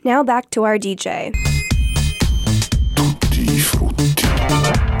Now back to our DJ. Tutti frutti,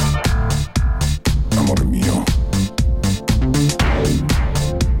 amore mio.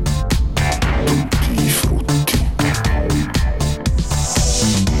 Tutti frutti.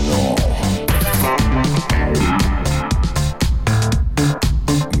 No.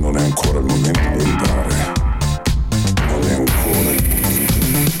 Non è ancora il momento di andare. Non è ancora il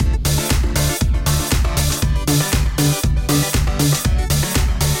momento.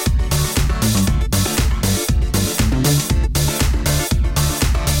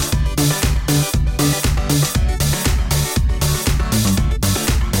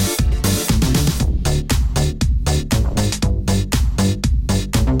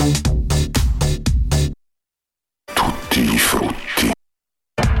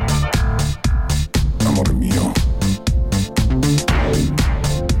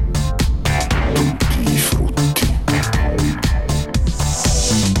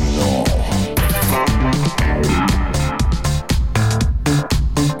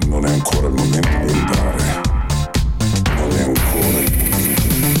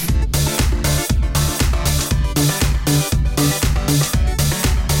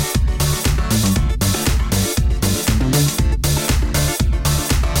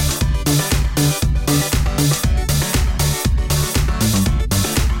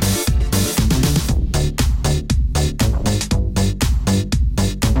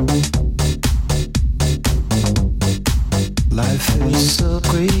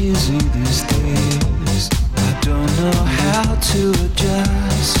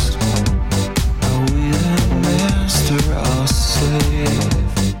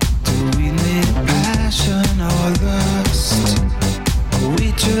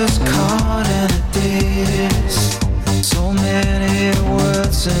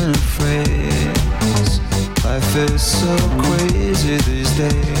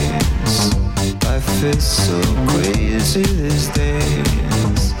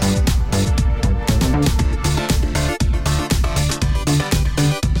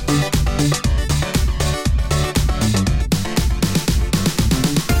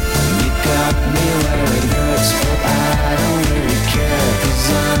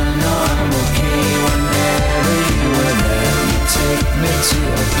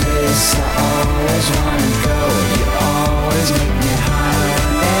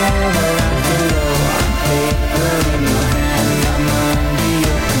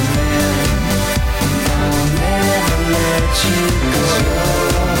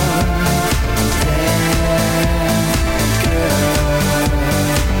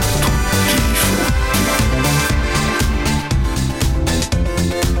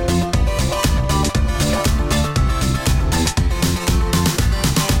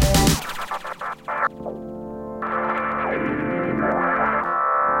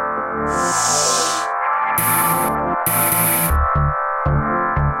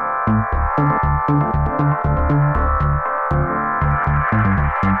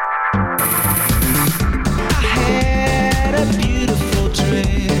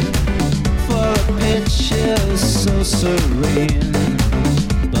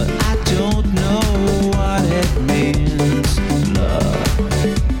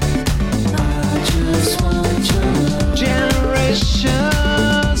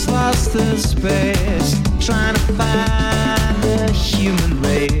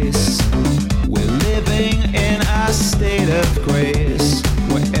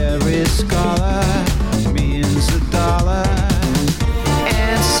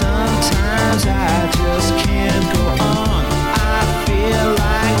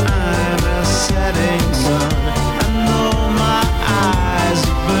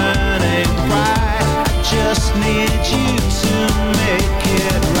 Need you to make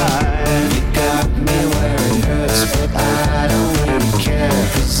it right. You got me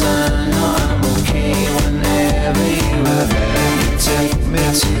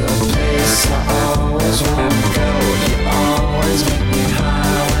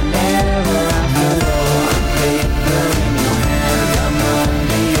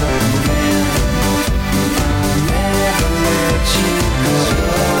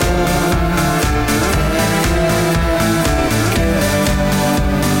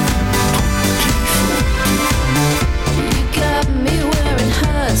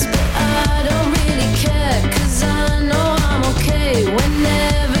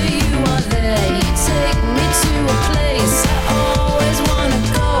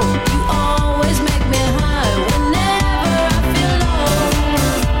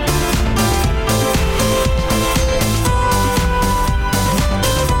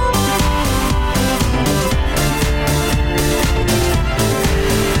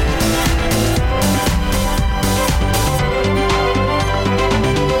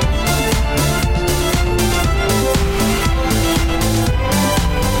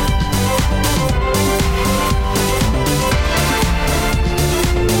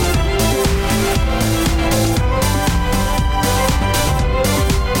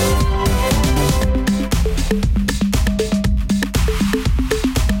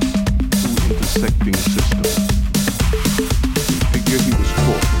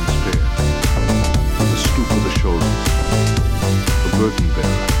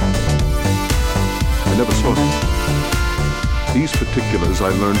particulars I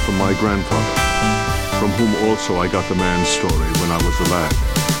learned from my grandfather, from whom also I got the man's story when I was a lad.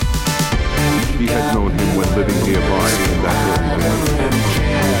 He had known him when living nearby in that building.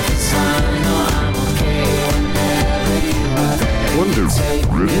 Wonder,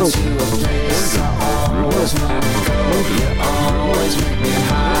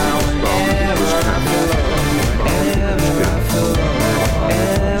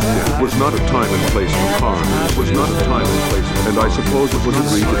 It was not a time and place for coroner. It was not a time and place, and I suppose it was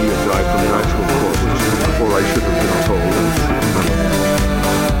agreed that he had died from natural causes before I should have been told and should have known.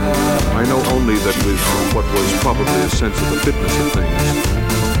 I know only that with what was probably a sense of the fitness of things,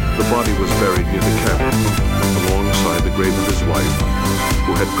 the body was buried near the cabin, alongside the grave of his wife,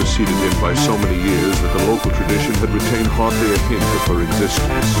 who had preceded him by so many years that the local tradition had retained hardly a hint of her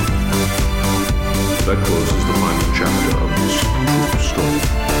existence. That closes the final chapter of this true story.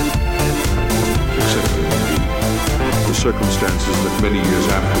 Except that the circumstances that many years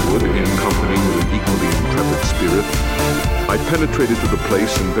afterward, in company with an equally intrepid spirit, I penetrated to the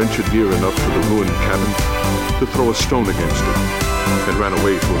place and ventured near enough to the ruined cabin to throw a stone against it, and ran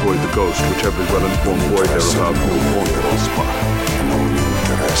away to avoid the ghost which every well-informed boy thereabout will haunt the spot.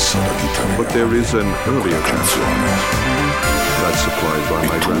 But there is an earlier chapter that's supplied by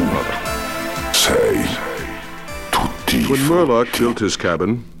my grandmother. When Murlock built his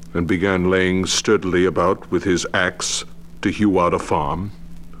cabin and began laying sturdily about with his axe to hew out a farm,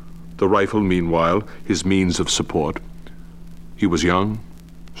 the rifle, meanwhile, his means of support, he was young,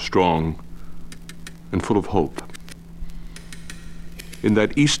 strong, and full of hope. In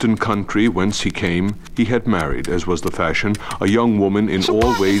that eastern country whence he came, he had married, as was the fashion, a young woman in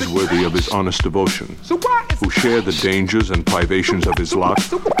all ways worthy of his honest devotion, who shared the dangers and privations of his lot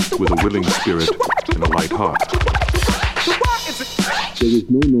with a willing spirit and a light heart. There is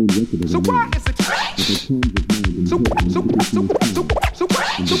no known record of a man, but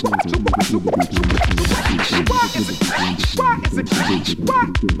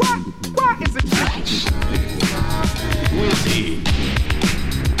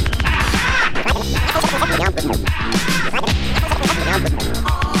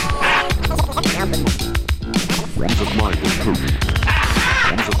the terms of friends of mine will prove.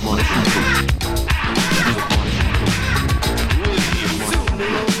 Friends of mine will prove.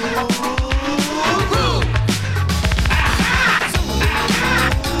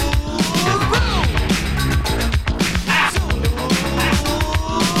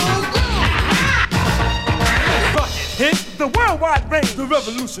 The worldwide range, the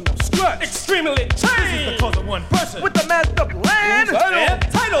revolution of stress, extremely changed. This is the cause of one person with the master plan,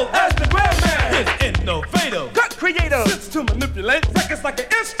 titled as the grand man, his innovative, cut creator, sits to manipulate records like an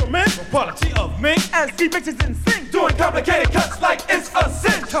instrument, for quality of mink, as he mixes in sync, doing complicated cuts like it's a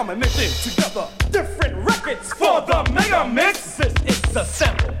sin, combinating together different records for the Megamix. This is a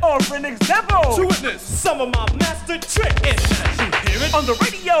sample or an example to witness some of my master trick. And as you hear it on the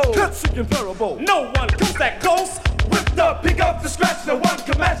radio, cuts incomparable. No one comes that close. With the pick up the scratch, no one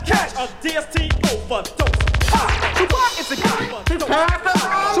can match catch a DST overdose. Ha! So what is it got?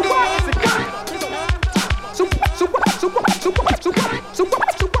 So what is it got? So what is it got? So what is it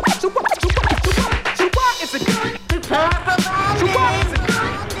got? So what is it got? So what is it got? So what is it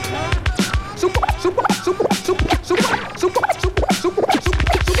got? So what is it got? So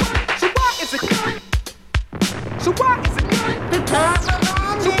what is it got? So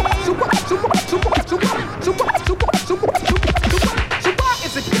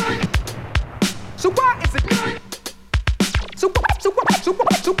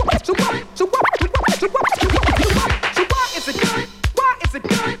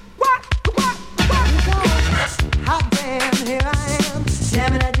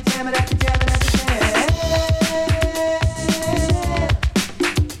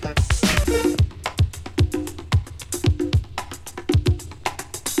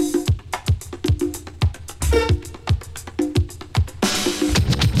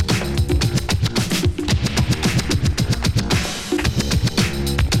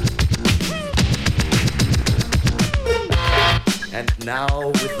Now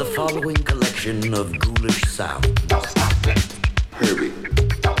with the following collection of ghoulish sounds. Herbie.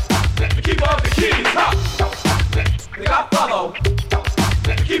 Keep up the keys, hop. They got follow.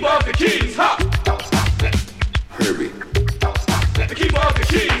 Keep up the keys, hop. Herbie. Keep up the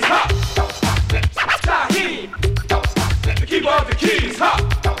keys, hop. Tahid. Keep up the keys, hop.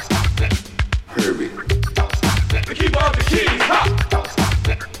 Herbie. Keep up the keys, hop.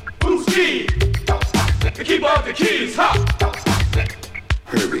 Booski. Keep up the keys, hop.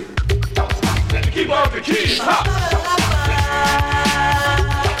 Herbie. Keep up the keys, hop.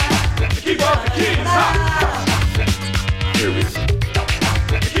 Keep up the keys, hop. Herbie.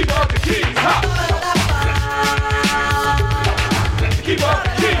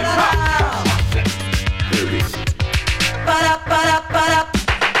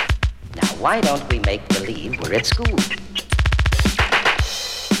 Why don't we make believe we're at school?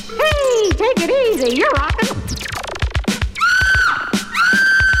 Hey, take it easy. You're rocking.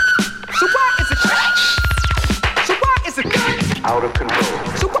 So why is it? So why is it good? Out of control.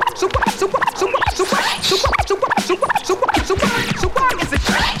 So why is it? So why is it? So why is it good? So why is it? So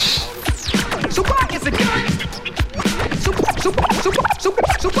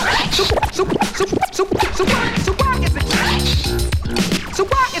why is it? So why is it good? So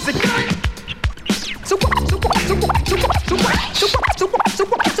why is it?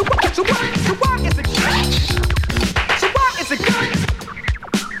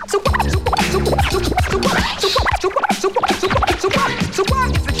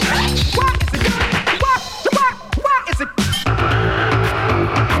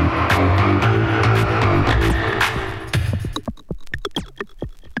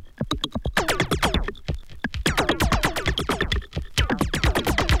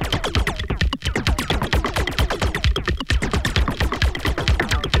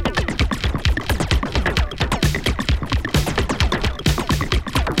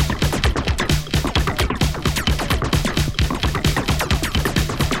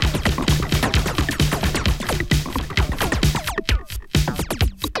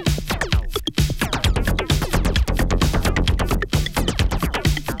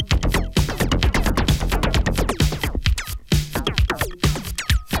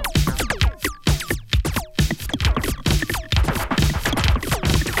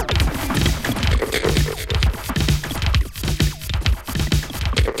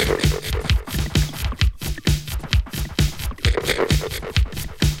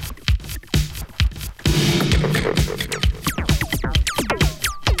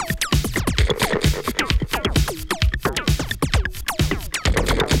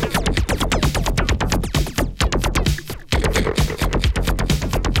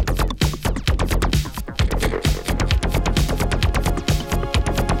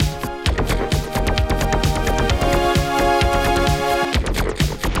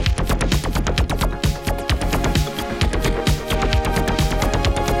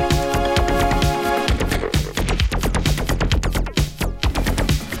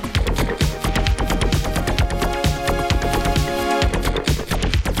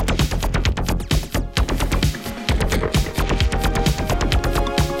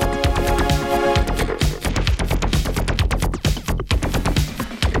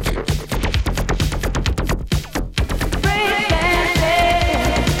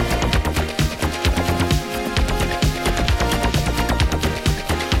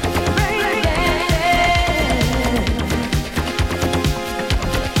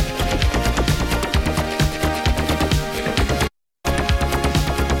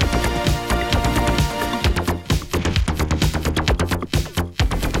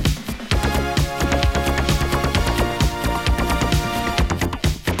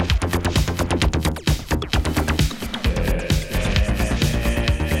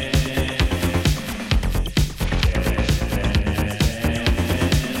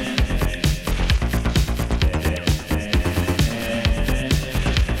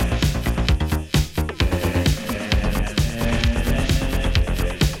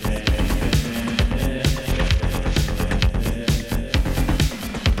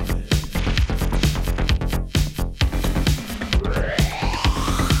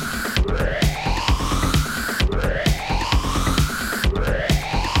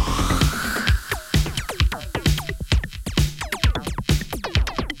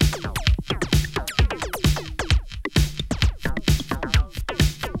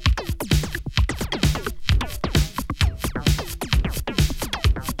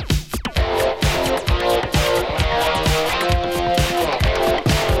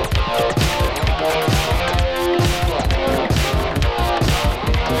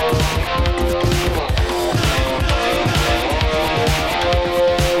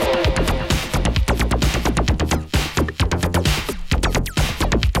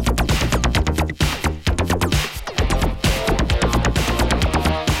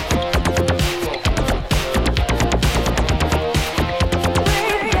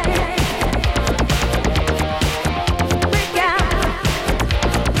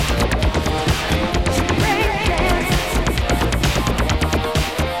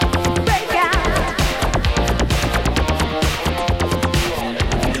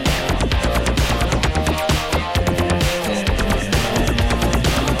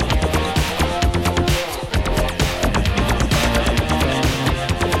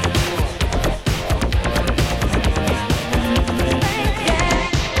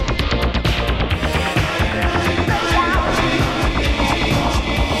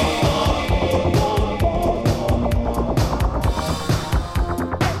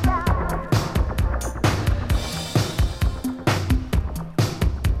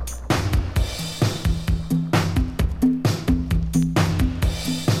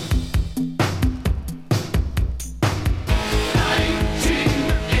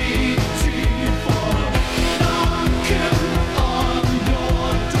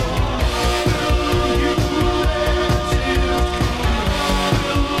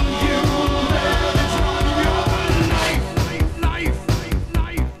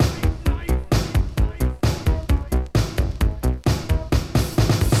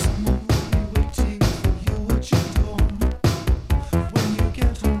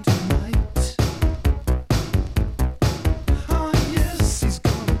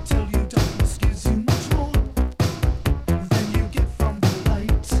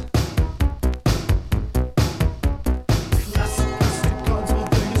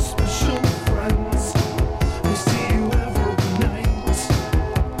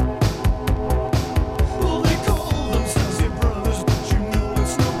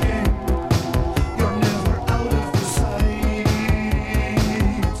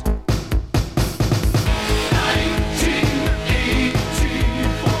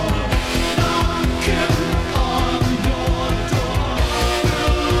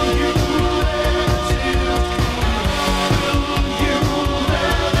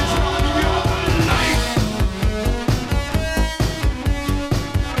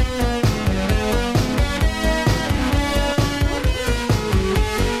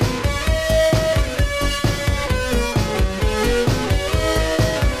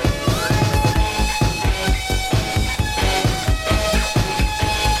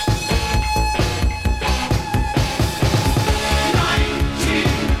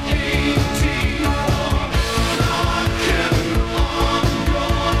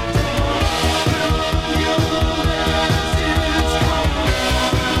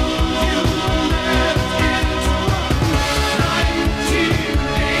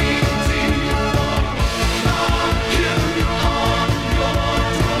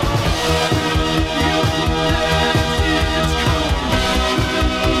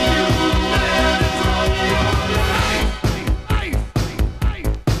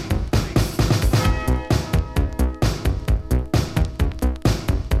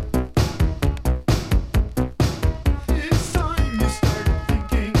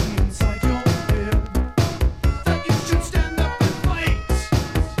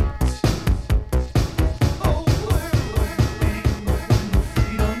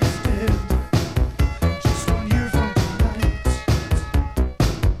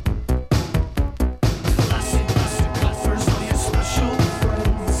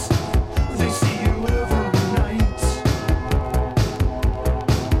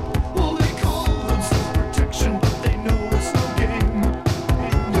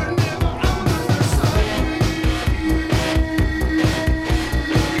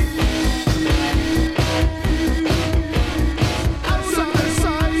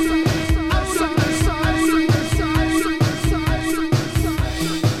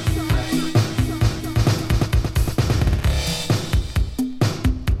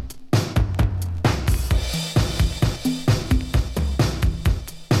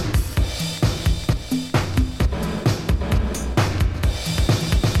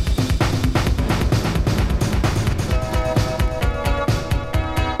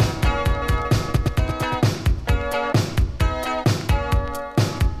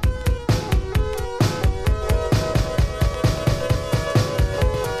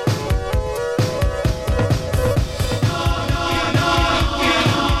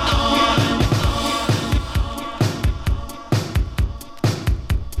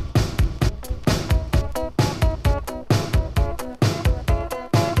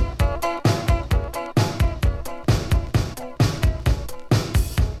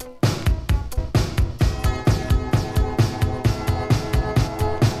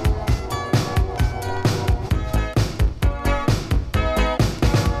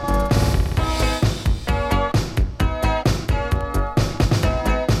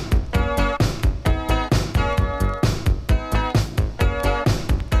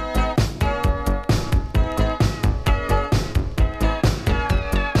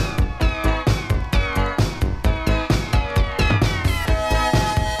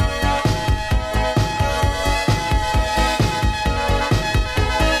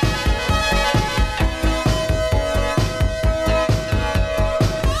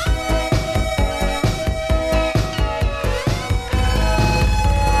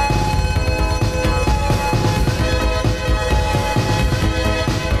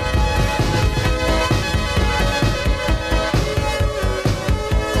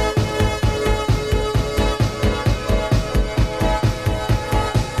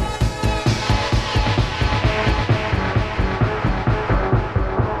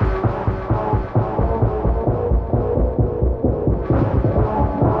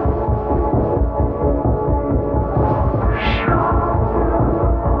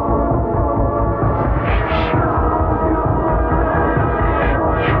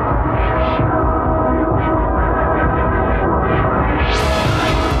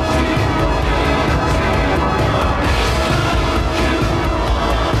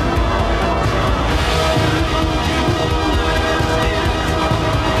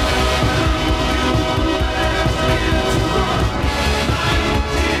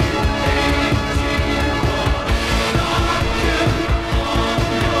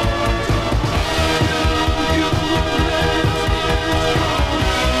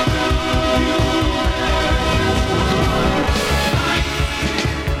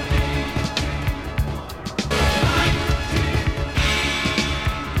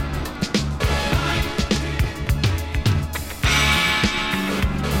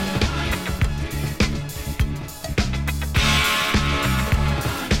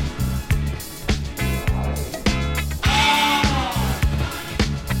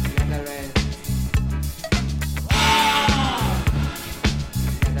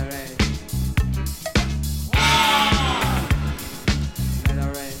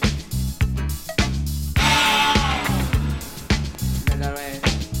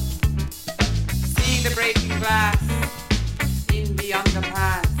 glass in the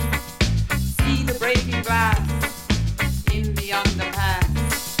underpass. See the breaking glass in the underpass.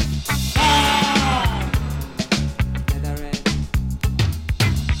 Leatherette.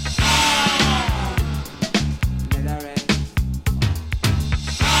 Leatherette.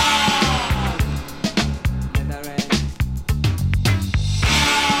 Leatherette.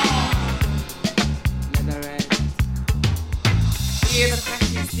 Leatherette. Hear the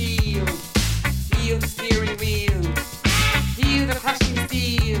crashing steel. Feel the steering wheel. Hear the crashing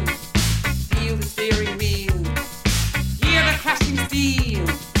steel. Feel the steering wheel. Hear the crashing steel.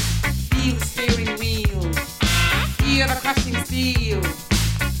 Feel the steering wheel. Hear the crashing steel.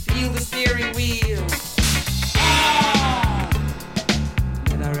 Feel the steering wheel.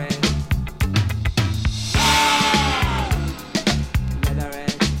 Leatherette.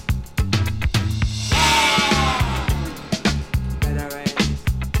 Leatherette. Leatherette.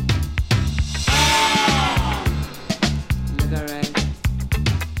 Leatherette.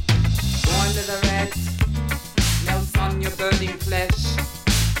 One leatherette melts on your burning flesh.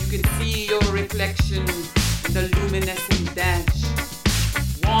 You can see your reflection in the luminescent dash.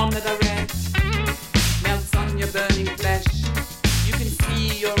 Warm leatherette melts on your burning flesh. You can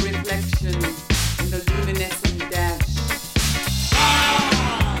see your reflection in the luminescent dash.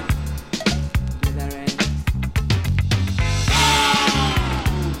 Leatherette.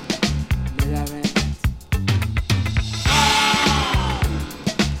 Leatherette.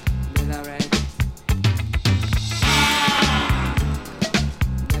 Leatherette.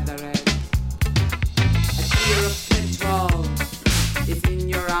 Leatherette. A tear of petrol is in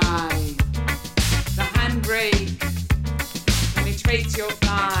your eye. The handbrake penetrates your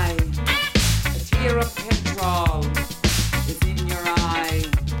thigh. A tear of petrol is in your eye.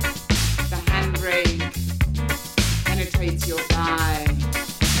 The handbrake penetrates your thigh.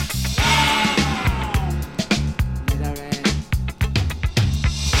 Leatherette.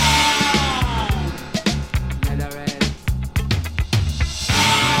 Leatherette.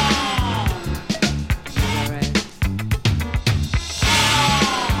 Leatherette.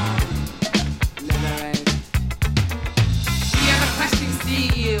 Leatherette. Hear the crashing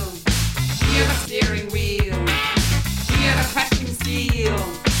steel. Hear the steering wheel. Hear the crashing steel.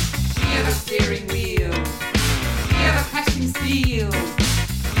 Hear the steering wheel. Hear the crashing steel.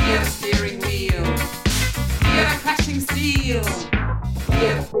 Hear the steering wheel. Hear the crashing steel.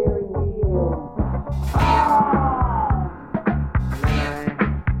 Hear the steering wheel. Leatherette.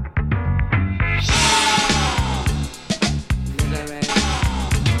 Leatherette.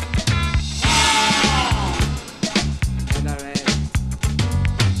 Leatherette.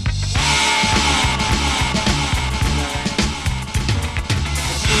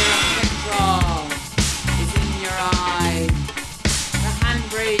 A tear of petrol is in your eye. The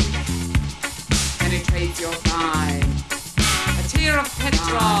handbrake penetrates your thigh. A tear of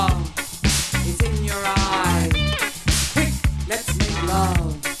petrol is in your eye. Quick, let's make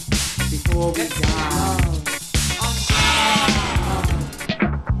love before we die.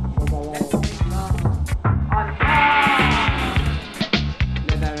 Let's make love. On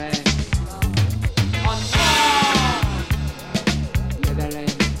Leatherette. On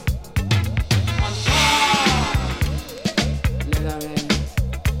Leatherette. On Leatherette.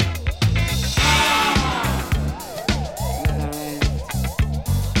 Leatherette.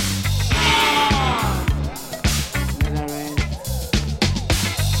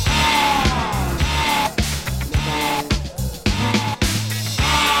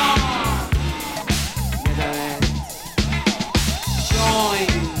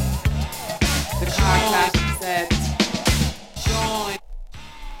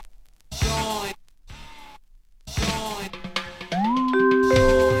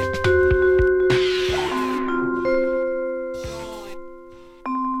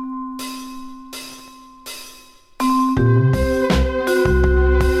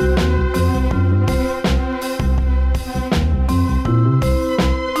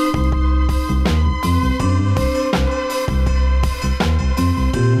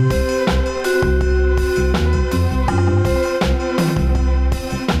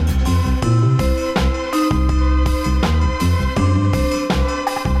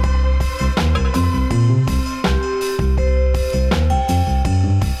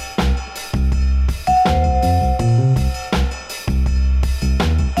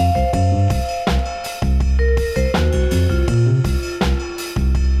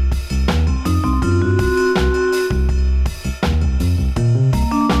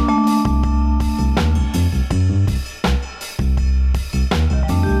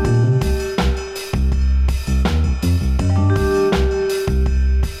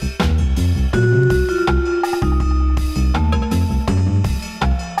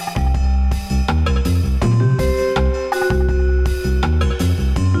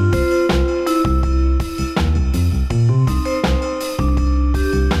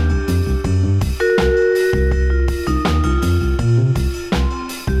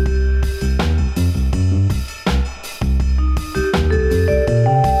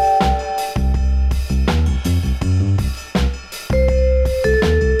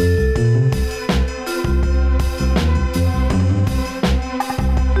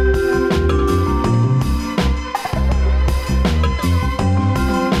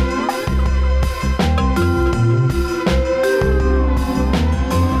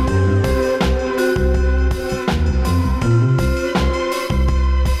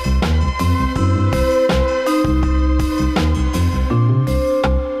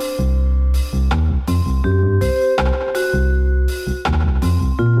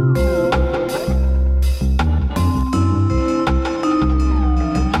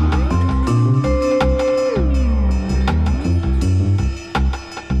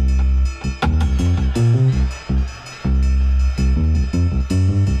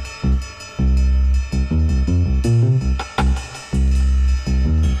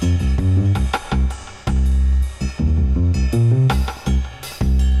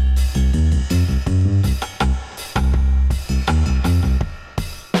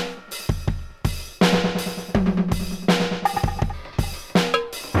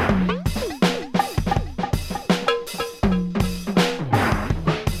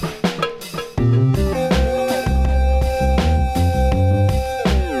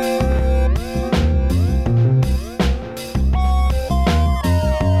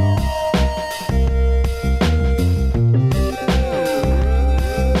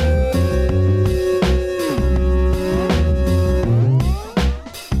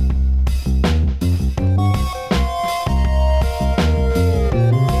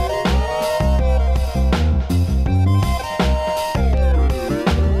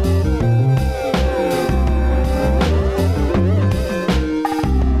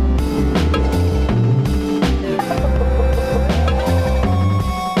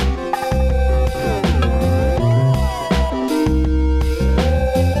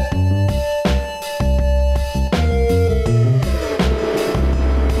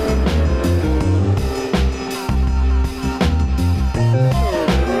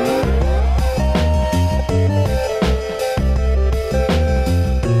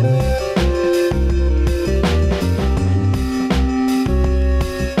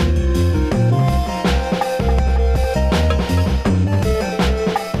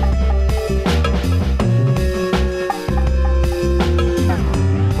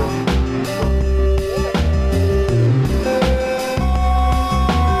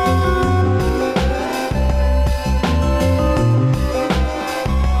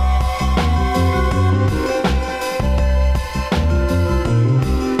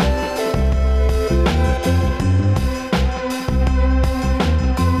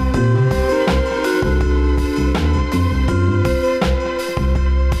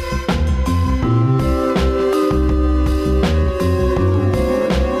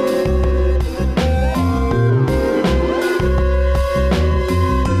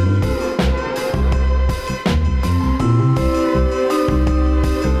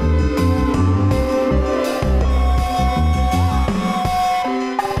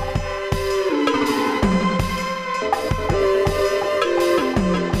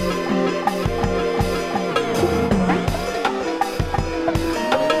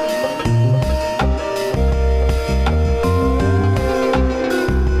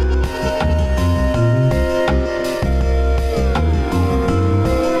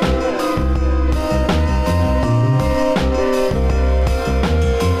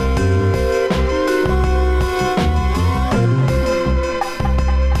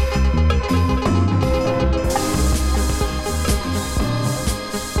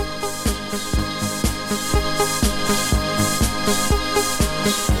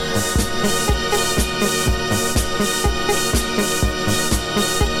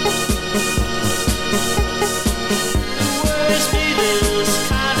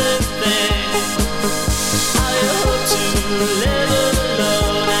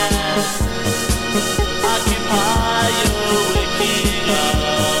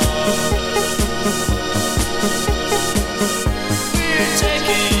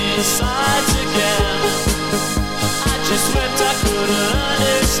 many sides again. I just wept, I couldn't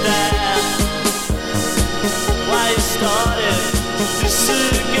understand why you started this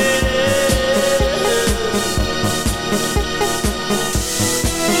again.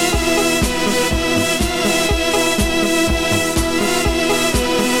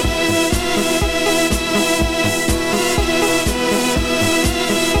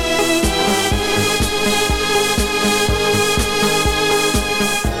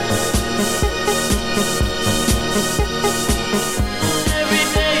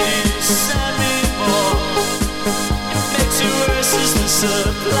 A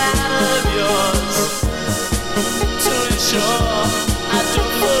plan of yours to ensure I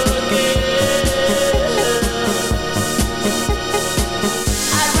don't forget.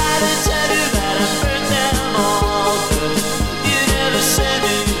 I'd rather tell you that I burned them all, but you never sent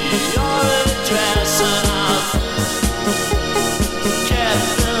me your address, and I've kept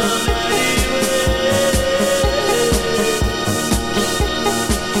them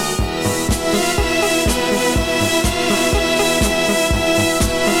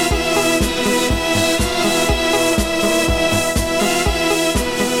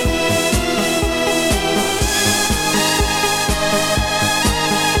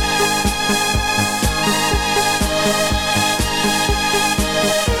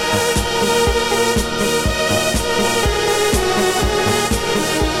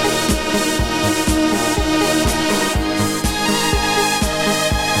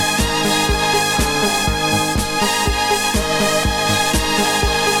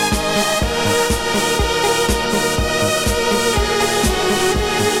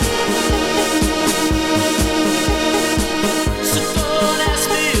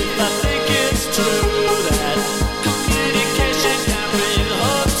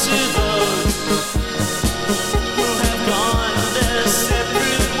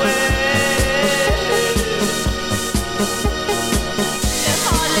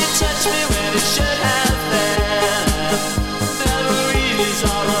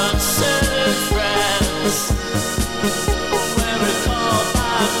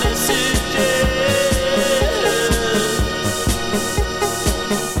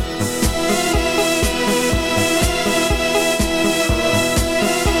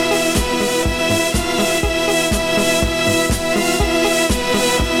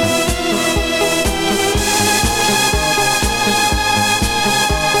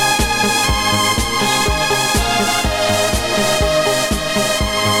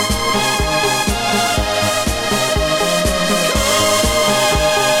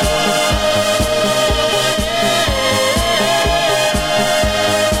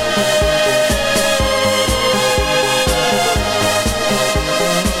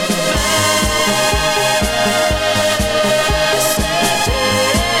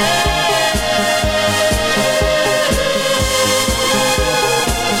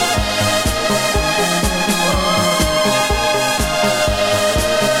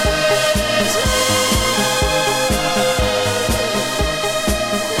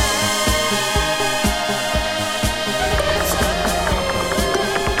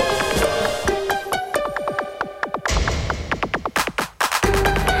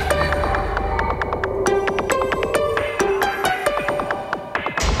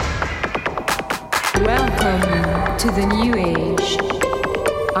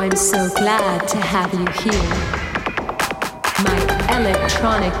to have you here. My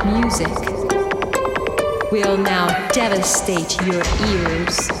electronic music will now devastate your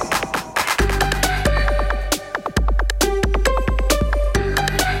ears.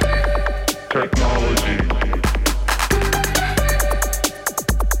 Technology.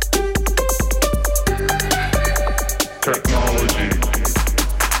 Technology.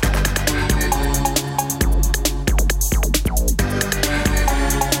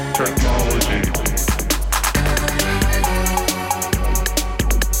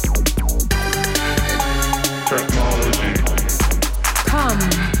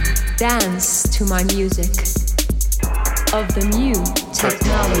 Dance to my music of the new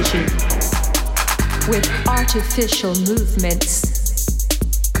technology with artificial movements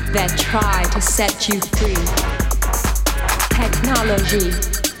that try to set you free. Technology.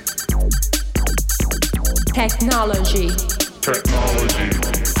 Technology. Technology.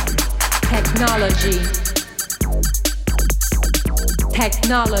 Technology.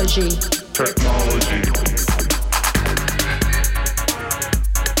 Technology. Technology.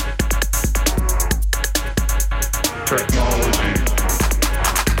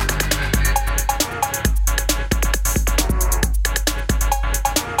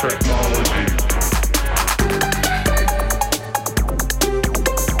 Technology.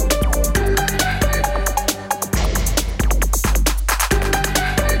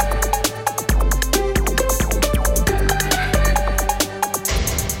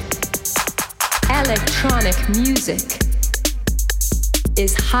 music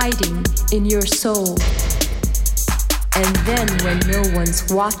is hiding in your soul. And then when no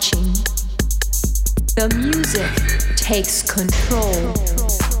one's watching, the music takes control.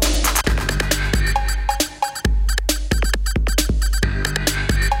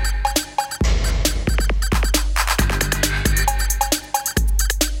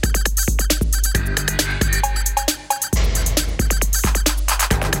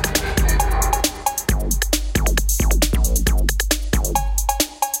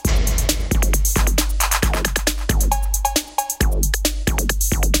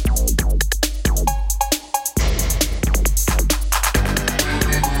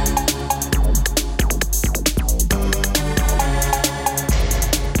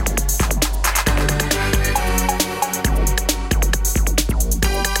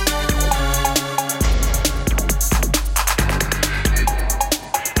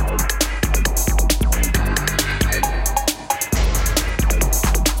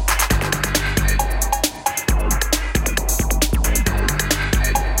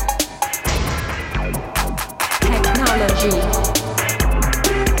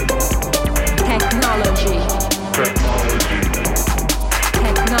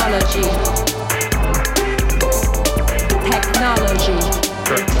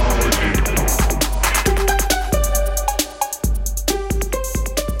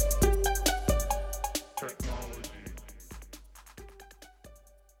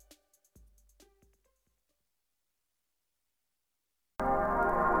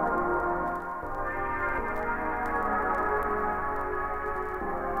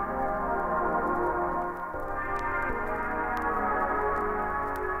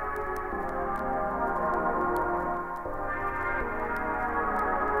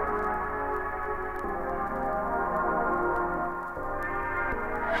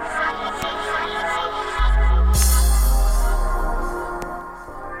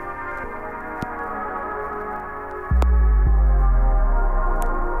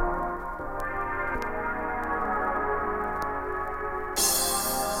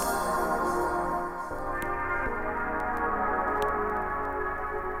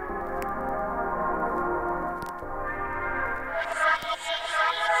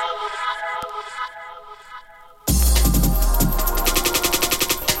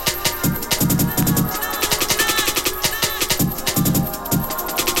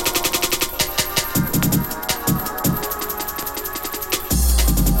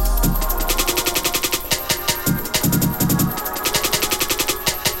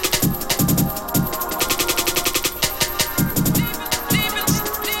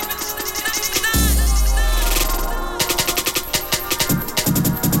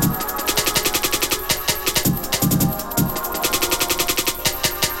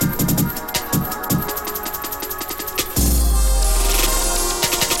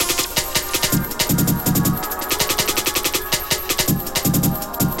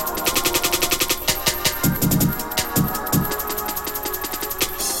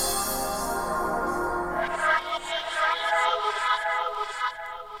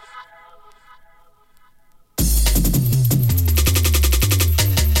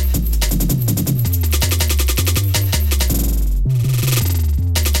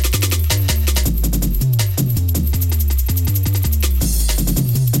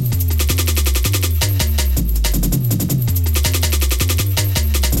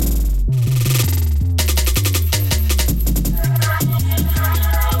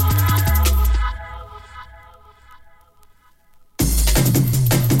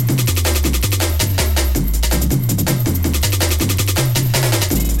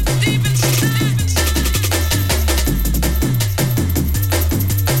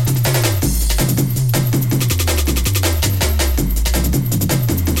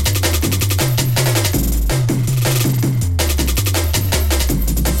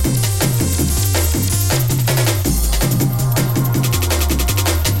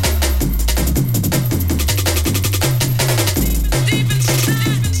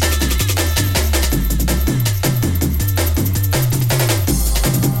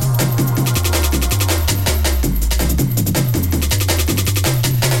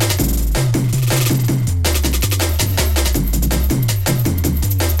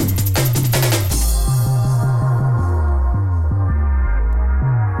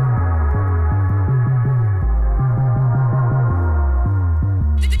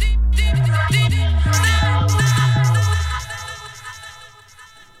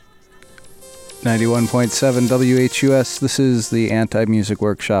 .7 WHUS. This is the Anti-Music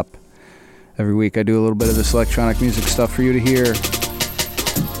Workshop. Every week I do a little bit of this electronic music stuff for you to hear.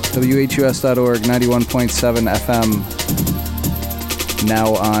 WHUS.org, 91.7 FM.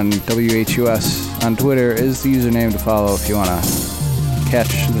 Now on WHUS. On Twitter is the username to follow if you want to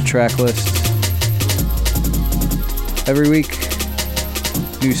catch the track list. Every week,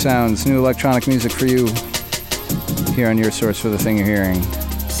 new sounds, new electronic music for you here on your source for the thing you're hearing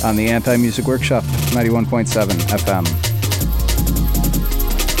on the Anti-Music Workshop, 91.7 FM.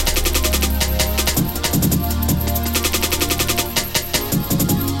 More beautiful.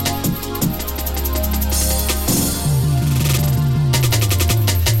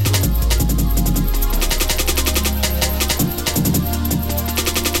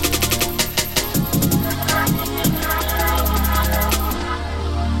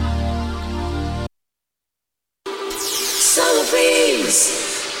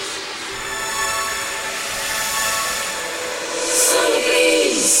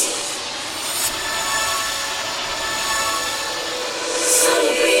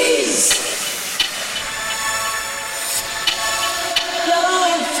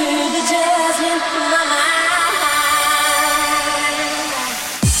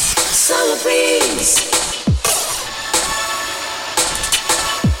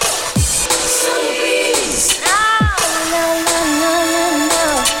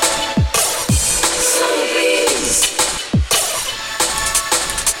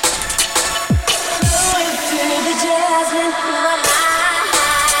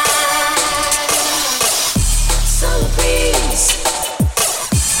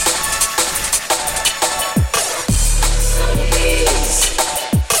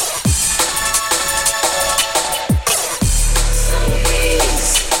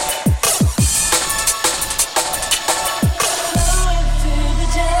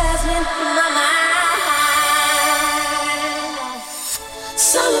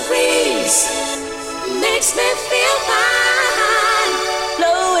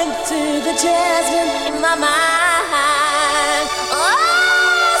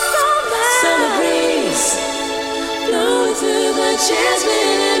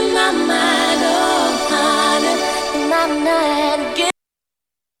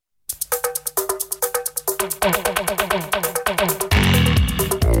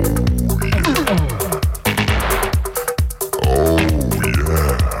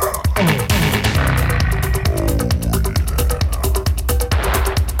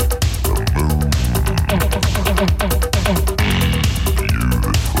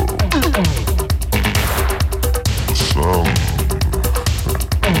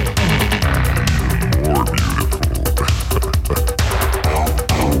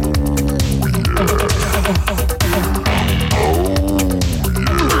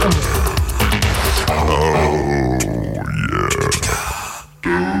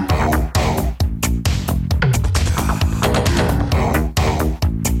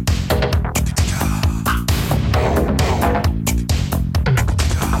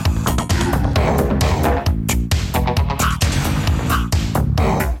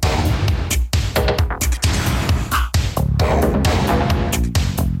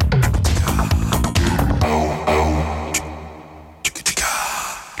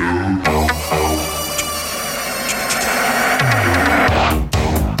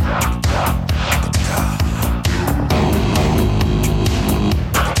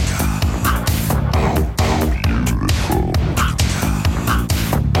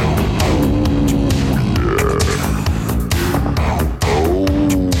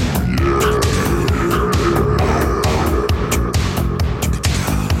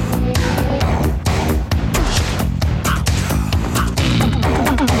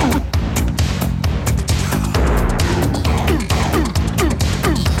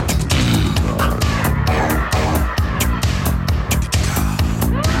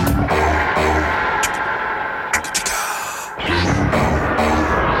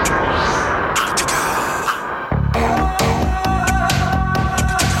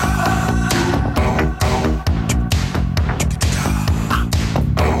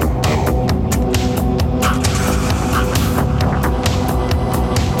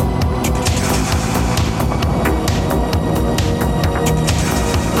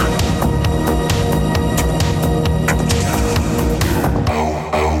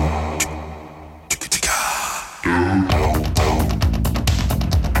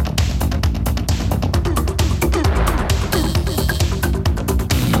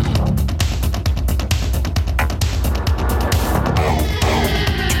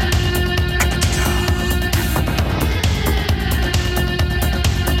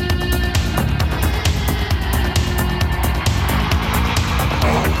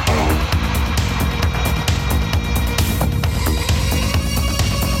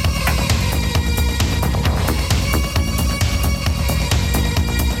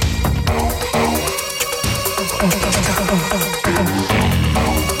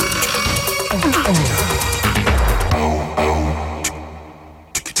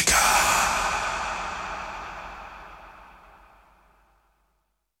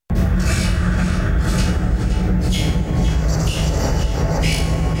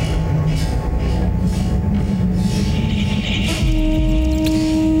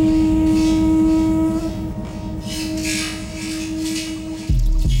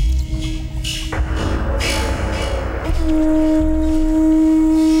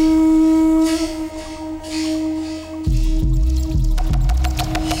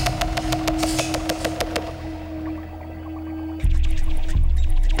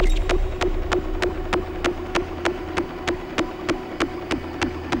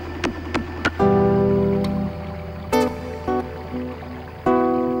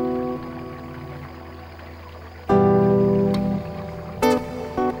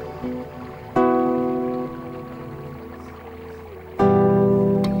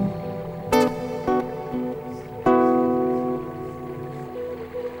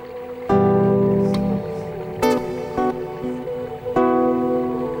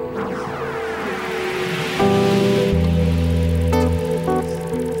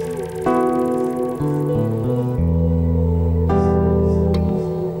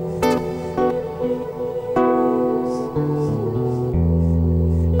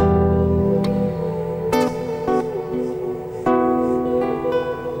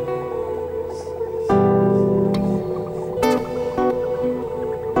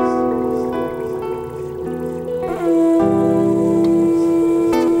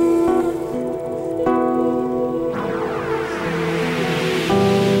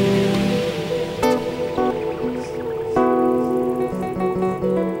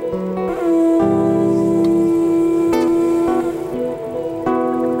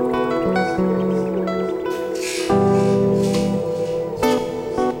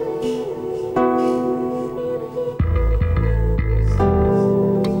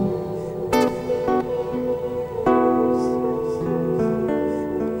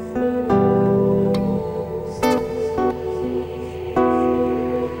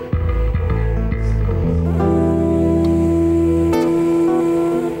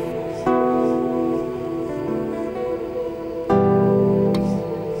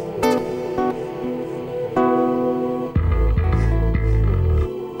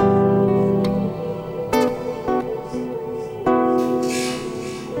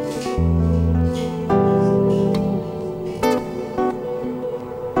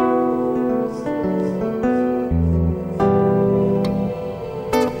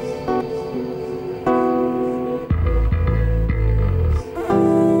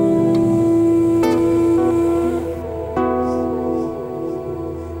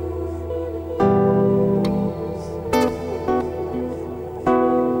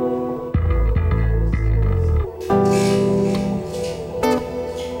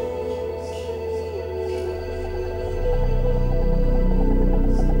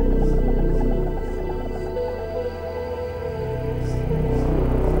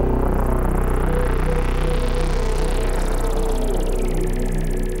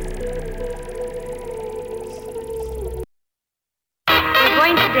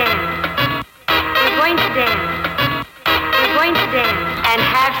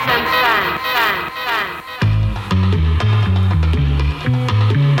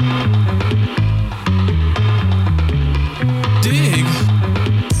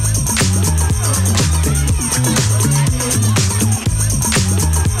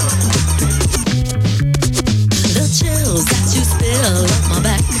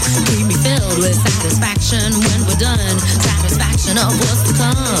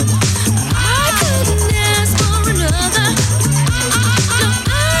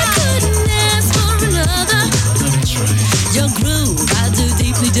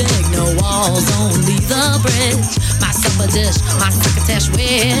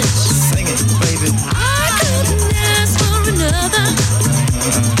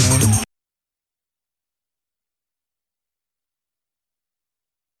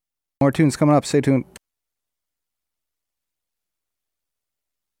 More tunes coming up. Stay tuned.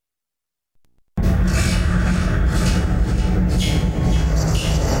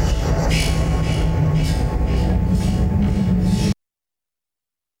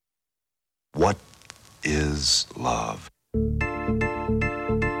 What is love?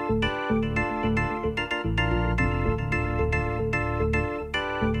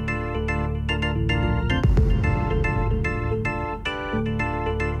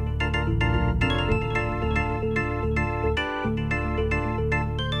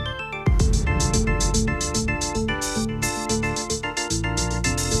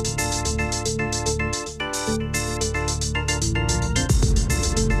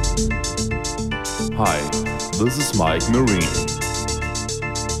 Hi, this is Mike Mareen.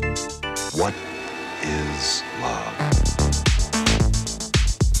 What is love?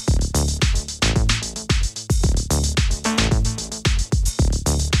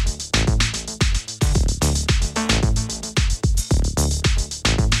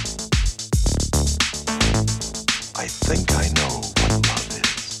 I think I know what love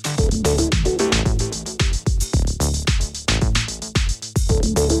is.